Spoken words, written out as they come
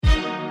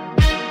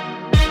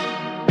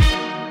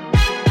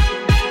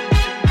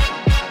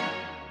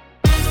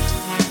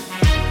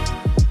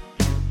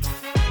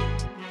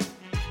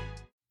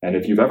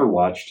And if you've ever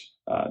watched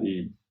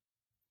the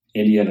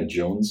Indiana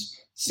Jones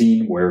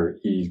scene where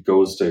he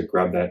goes to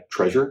grab that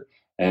treasure,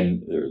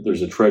 and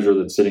there's a treasure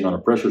that's sitting on a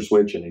pressure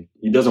switch, and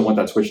he doesn't want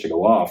that switch to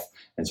go off.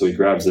 And so he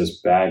grabs this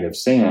bag of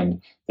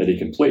sand that he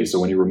can place. So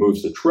when he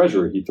removes the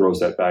treasure, he throws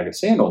that bag of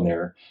sand on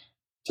there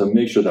to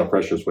make sure that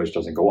pressure switch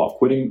doesn't go off.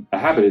 Quitting a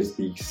habit is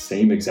the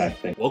same exact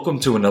thing. Welcome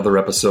to another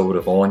episode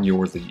of On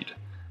Your Lead.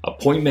 A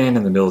point man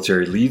in the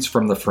military leads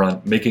from the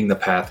front, making the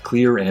path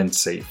clear and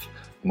safe.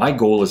 My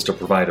goal is to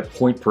provide a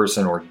point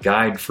person or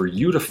guide for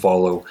you to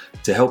follow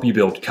to help you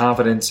build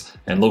confidence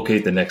and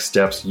locate the next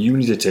steps you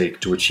need to take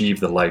to achieve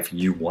the life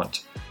you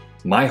want.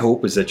 My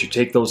hope is that you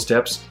take those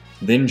steps,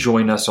 then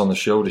join us on the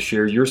show to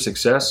share your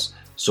success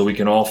so we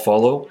can all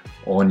follow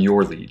on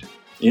your lead.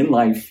 In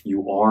life,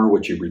 you are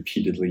what you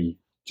repeatedly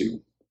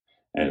do.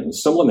 And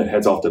someone that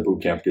heads off to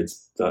boot camp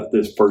gets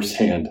this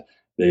firsthand.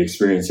 They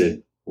experience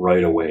it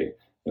right away.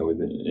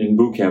 In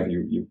boot camp,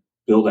 you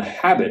build a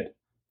habit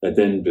that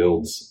then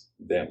builds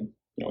them.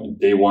 In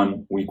day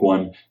one, week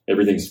one,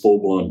 everything's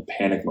full-blown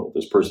panic mode.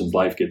 This person's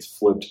life gets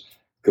flipped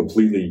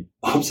completely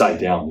upside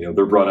down.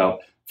 They're brought out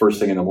first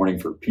thing in the morning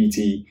for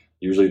PT.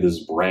 Usually this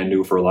is brand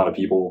new for a lot of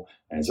people.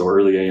 And so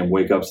early AM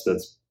wake-ups,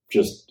 that's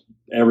just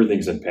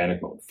everything's in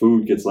panic mode.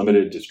 Food gets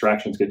limited,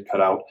 distractions get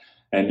cut out.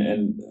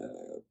 And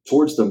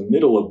towards the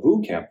middle of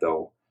boot camp,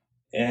 though,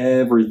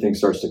 everything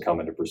starts to come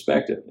into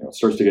perspective.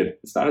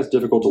 It's not as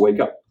difficult to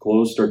wake up.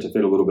 Clothes start to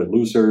fit a little bit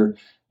looser.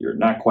 You're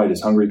not quite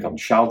as hungry come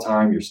chow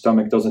time. Your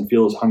stomach doesn't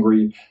feel as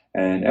hungry,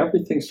 and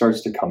everything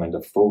starts to come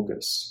into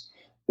focus.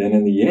 Then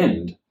in the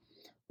end,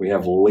 we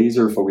have a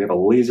laser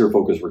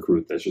focused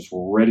recruit that's just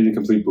ready to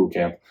complete boot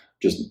camp,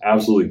 just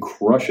absolutely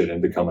crush it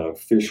and become an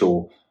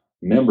official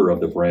member of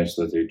the branch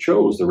that they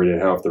chose. They're ready to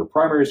head off their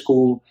primary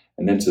school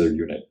and then to their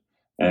unit.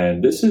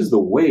 And this is the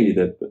way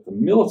that the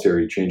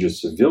military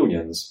changes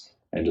civilians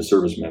and to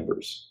service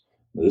members.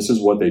 This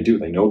is what they do.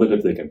 They know that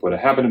if they can put a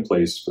habit in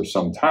place for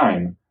some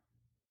time,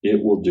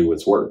 it will do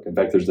its work. In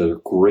fact, there's a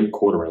great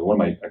quote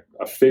around.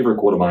 A favorite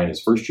quote of mine is,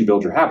 first you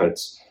build your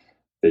habits,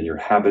 then your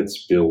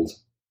habits build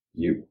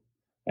you.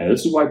 And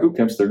this is why boot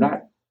camps, they're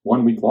not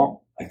 1 week long.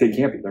 Like they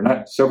can't be. They're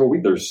not several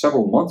weeks. They're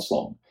several months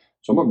long.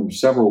 Some of them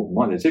several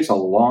months. It takes a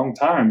long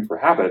time for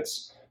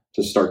habits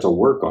to start to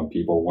work on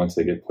people once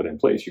they get put in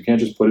place. You can't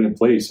just put it in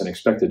place and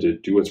expect it to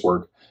do its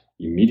work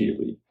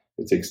immediately.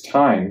 It takes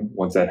time.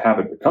 Once that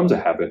habit becomes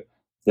a habit,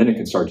 then it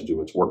can start to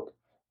do its work.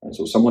 And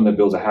so someone that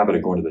builds a habit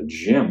of going to the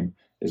gym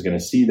is going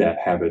to see that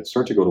habit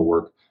start to go to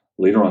work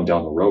later on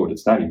down the road.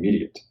 It's not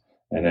immediate.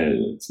 And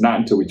it's not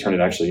until we turn it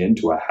actually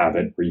into a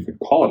habit, or you could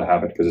call it a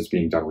habit because it's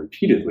being done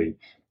repeatedly,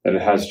 that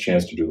it has a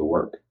chance to do the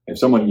work. If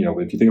someone,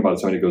 if you think about it,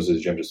 somebody who goes to the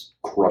gym, just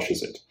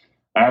crushes it,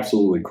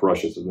 absolutely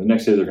crushes it. The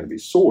next day they're going to be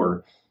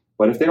sore.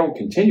 But if they don't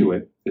continue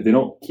it, if they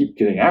don't keep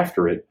getting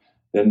after it,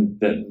 then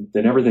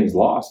everything's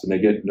lost and they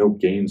get no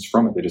gains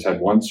from it. They just had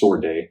one sore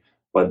day,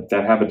 but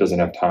that habit doesn't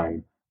have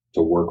time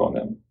to work on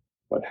them.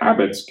 But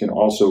habits can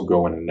also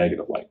go in a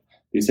negative light.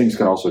 These things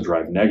can also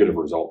drive negative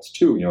results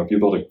too. If you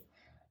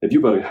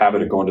build a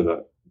habit of going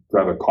to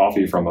grab a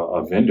coffee from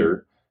a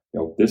vendor,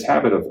 this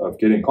habit of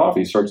getting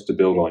coffee starts to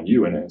build on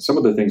you. And some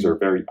of the things are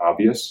very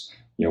obvious.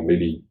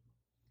 Maybe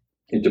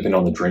it depends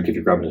on the drink. If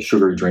you're grabbing a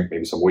sugary drink,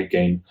 maybe some weight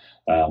gain,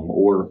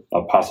 or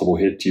a possible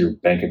hit to your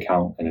bank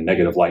account in a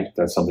negative light.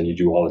 That's something you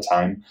do all the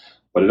time.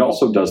 But it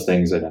also does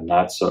things in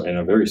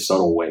a very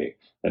subtle way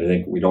that I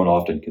think we don't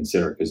often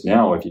consider. Because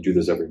now, if you do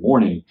this every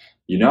morning,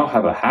 you now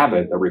have a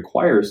habit that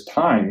requires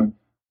time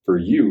for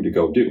you to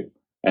go do.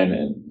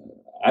 And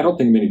I don't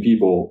think many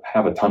people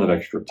have a ton of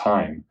extra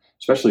time,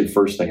 especially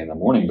first thing in the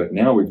morning. But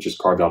now we've just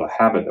carved out a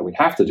habit that we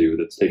have to do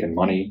that's taken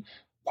money,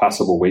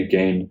 possible weight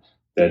gain,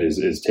 that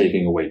is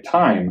taking away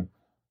time.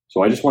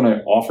 So I just want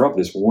to offer up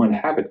this one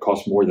habit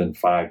costs more than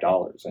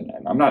 $5. And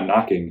I'm not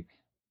knocking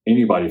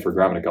anybody for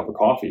grabbing a cup of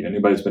coffee.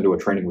 Anybody that's been to a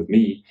training with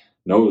me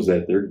knows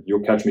that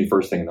you'll catch me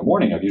first thing in the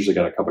morning. I've usually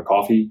got a cup of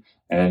coffee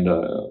and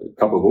a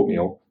cup of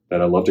oatmeal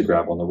that I love to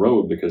grab on the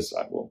road because,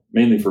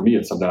 mainly for me,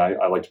 it's something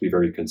I like to be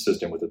very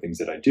consistent with the things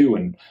that I do.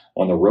 And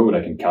on the road,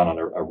 I can count on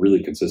a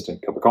really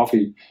consistent cup of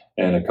coffee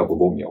and a cup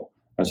of oatmeal.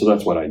 And so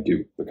that's what I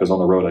do, because on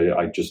the road,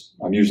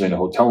 I'm usually in a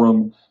hotel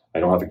room. I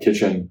don't have a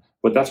kitchen,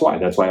 but that's why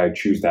I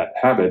choose that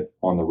habit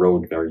on the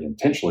road very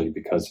intentionally,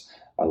 because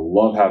I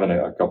love having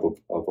a cup of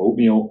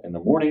oatmeal in the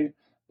morning.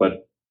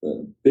 But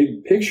the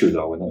big picture,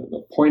 though, and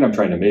the point I'm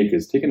trying to make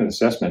is taking an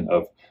assessment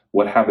of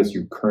what habits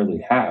you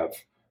currently have,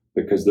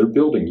 because they're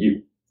building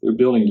you. They're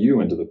building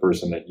you into the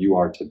person that you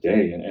are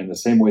today. And in the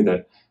same way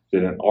that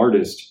an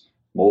artist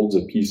molds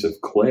a piece of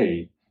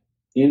clay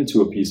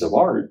into a piece of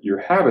art, your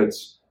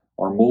habits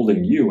are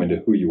molding you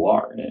into who you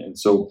are. And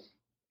so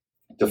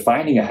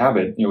defining a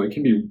habit, it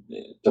can be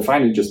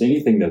defined as just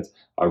anything that's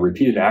a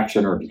repeated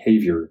action or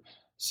behavior,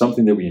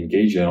 something that we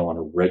engage in on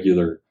a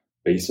regular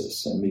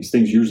basis. And these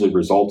things usually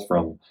result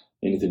from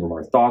anything from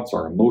our thoughts,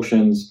 our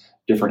emotions,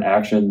 different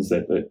actions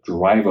that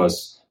drive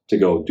us to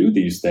go do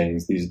these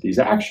things. These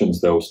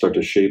actions, though, start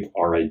to shape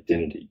our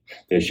identity.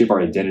 They shape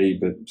our identity,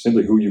 but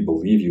simply who you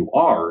believe you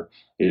are,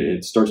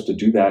 it starts to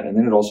do that. And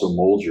then it also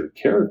molds your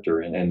character.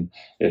 And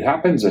it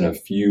happens in a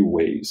few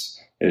ways.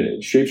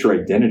 It shapes your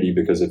identity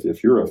because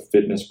if you're a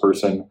fitness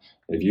person,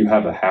 if you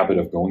have a habit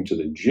of going to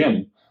the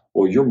gym,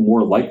 well, you're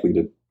more likely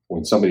to,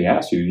 when somebody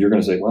asks you, you're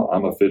going to say, well,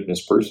 I'm a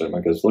fitness person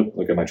because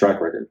look at my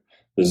track record.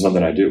 This is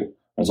something I do.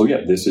 And so,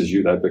 yeah, this is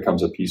you. That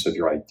becomes a piece of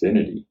your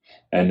identity.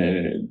 And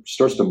it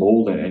starts to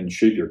mold and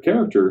shape your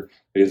character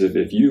because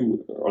if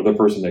you are the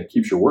person that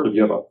keeps your word, if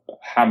you have a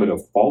habit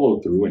of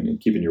follow through and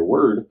keeping your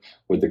word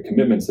with the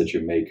commitments that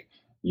you make,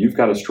 you've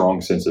got a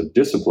strong sense of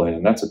discipline,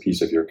 and that's a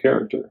piece of your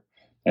character.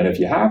 And if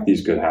you have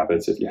these good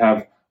habits, if you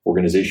have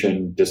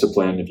organization,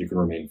 discipline, if you can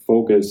remain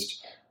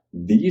focused,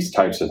 these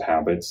types of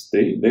habits,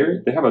 they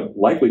have a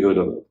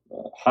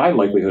high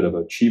likelihood of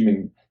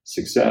achieving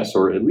success,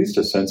 or at least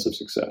a sense of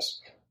success,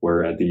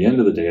 where at the end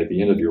of the day, at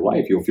the end of your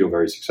life, you'll feel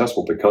very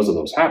successful because of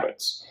those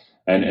habits.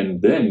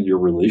 And then your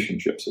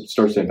relationships, it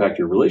starts to impact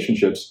your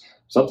relationships.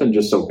 Something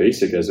just so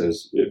basic as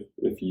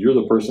if you're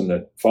the person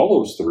that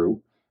follows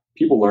through,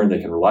 people learn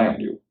they can rely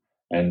on you.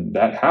 And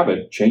that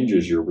habit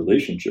changes your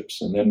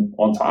relationships. And then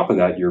on top of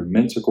that, your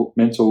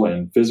mental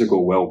and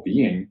physical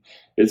well-being,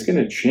 it's going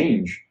to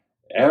change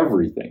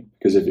everything.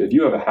 Because if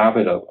you have a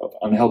habit of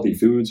unhealthy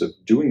foods, of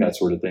doing that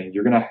sort of thing,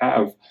 you're going to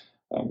have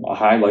a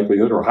high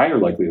likelihood or higher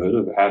likelihood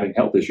of having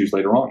health issues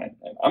later on.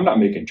 And I'm not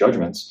making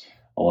judgments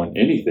on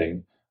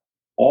anything.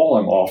 All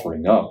I'm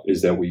offering up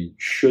is that we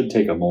should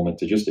take a moment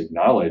to just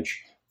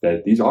acknowledge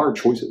that these are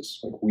choices.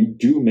 Like, we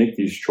do make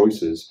these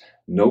choices.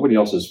 Nobody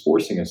else is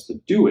forcing us to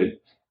do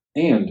it.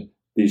 And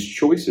these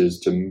choices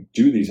to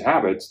do these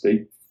habits,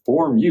 they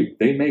form you.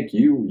 They make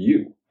you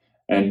you.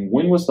 And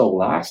when was the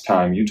last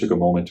time you took a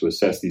moment to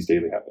assess these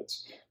daily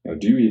habits?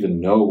 Do you even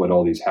know what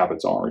all these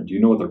habits are? Do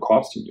you know what they're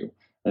costing you?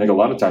 I think a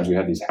lot of times we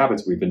have these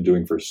habits we've been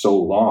doing for so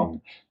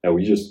long that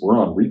we're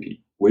on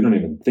repeat. We don't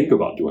even think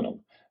about doing them.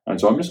 And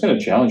so I'm just going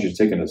to challenge you to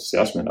take an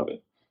assessment of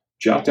it.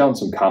 Jot down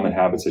some common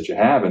habits that you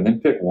have, and then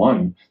pick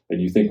one that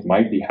you think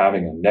might be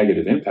having a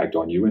negative impact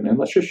on you, and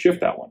let's just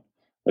shift that one.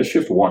 Let's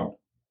shift one.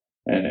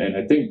 And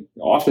I think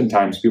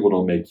oftentimes people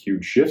don't make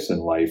huge shifts in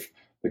life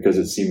because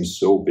it seems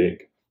so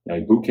big.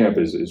 Boot camp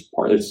is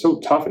it's so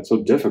tough, it's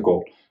so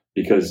difficult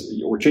because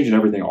we're changing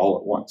everything all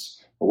at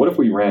once. But what if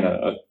we ran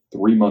a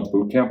 3-month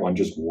boot camp on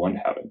just one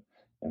habit?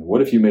 And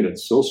what if you made it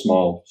so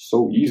small,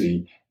 so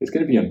easy, it's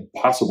going to be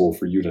impossible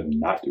for you to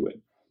not do it?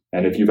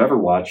 And if you've ever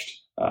watched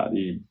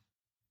the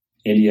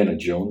Indiana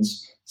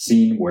Jones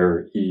scene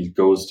where he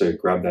goes to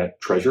grab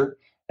that treasure,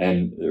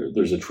 and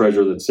there's a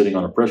treasure that's sitting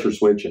on a pressure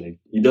switch, and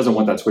he doesn't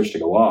want that switch to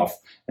go off.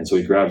 And so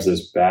he grabs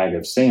this bag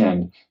of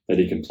sand that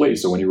he can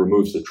place. So when he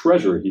removes the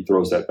treasure, he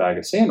throws that bag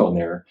of sand on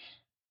there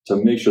to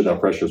make sure that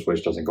pressure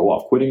switch doesn't go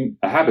off. Quitting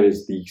a habit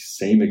is the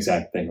same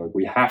exact thing. Like,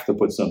 we have to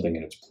put something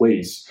in its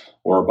place,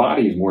 or our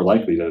body is more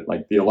likely to,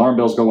 like, the alarm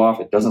bells go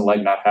off. It doesn't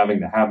like not having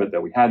the habit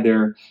that we had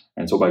there.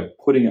 And so by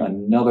putting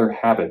another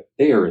habit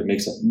there, it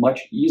makes it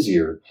much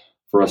easier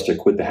for us to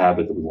quit the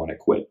habit that we want to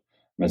quit.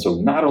 And so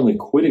not only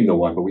quitting the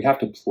one, but we have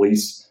to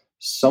place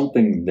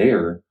something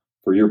there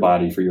for your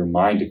body, for your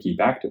mind to keep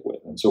active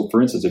with. And so,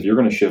 for instance, if you're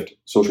going to shift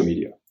social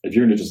media, if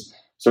you're going to just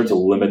start to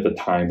limit the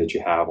time that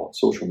you have on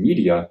social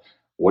media,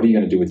 what are you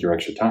going to do with your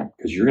extra time?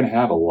 Because you're going to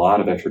have a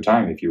lot of extra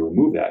time if you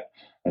remove that.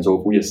 And so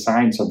if we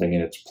assign something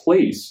in its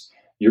place,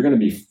 you're going to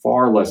be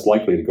far less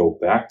likely to go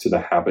back to the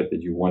habit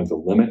that you wanted to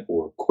limit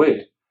or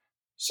quit,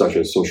 such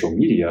as social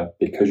media,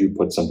 because you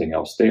put something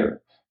else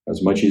there.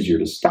 It's much easier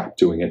to stop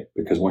doing it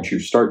because once you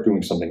start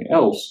doing something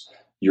else,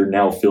 you're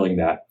now filling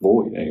that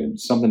void. And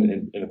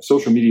if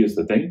social media is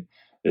the thing,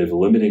 if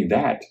limiting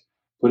that,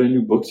 put a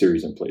new book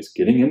series in place,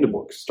 getting into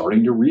books,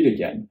 starting to read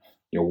again,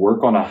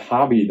 work on a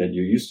hobby that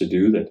you used to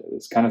do that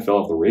it's kind of fell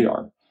off the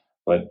radar.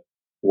 But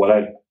what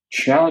I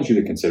challenge you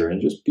to consider,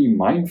 and just be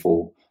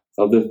mindful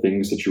of the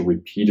things that you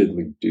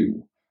repeatedly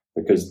do,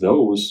 because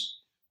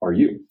those are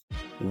you.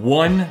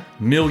 1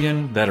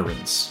 million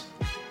veterans.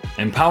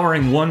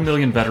 Empowering 1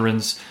 million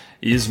veterans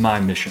is my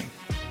mission.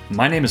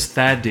 My name is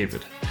Thad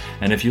David,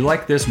 and if you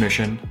like this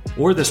mission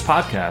or this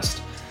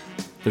podcast,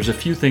 there's a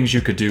few things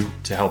you could do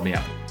to help me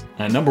out.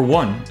 And number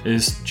 1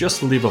 is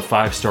just leave a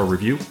 5-star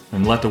review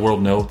and let the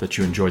world know that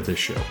you enjoyed this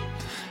show.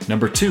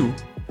 Number 2,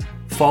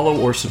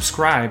 follow or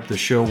subscribe the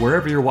show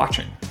wherever you're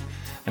watching.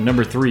 And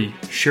number 3,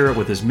 share it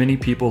with as many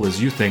people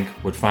as you think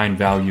would find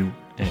value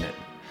in it.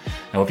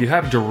 Now, if you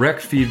have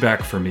direct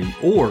feedback for me,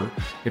 or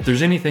if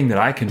there's anything that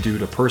I can do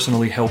to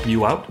personally help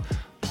you out,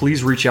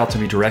 please reach out to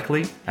me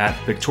directly at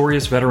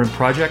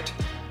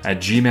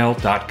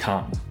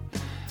VictoriousVeteranProject@gmail.com.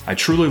 I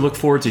truly look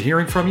forward to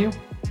hearing from you.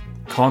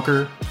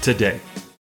 Conquer today.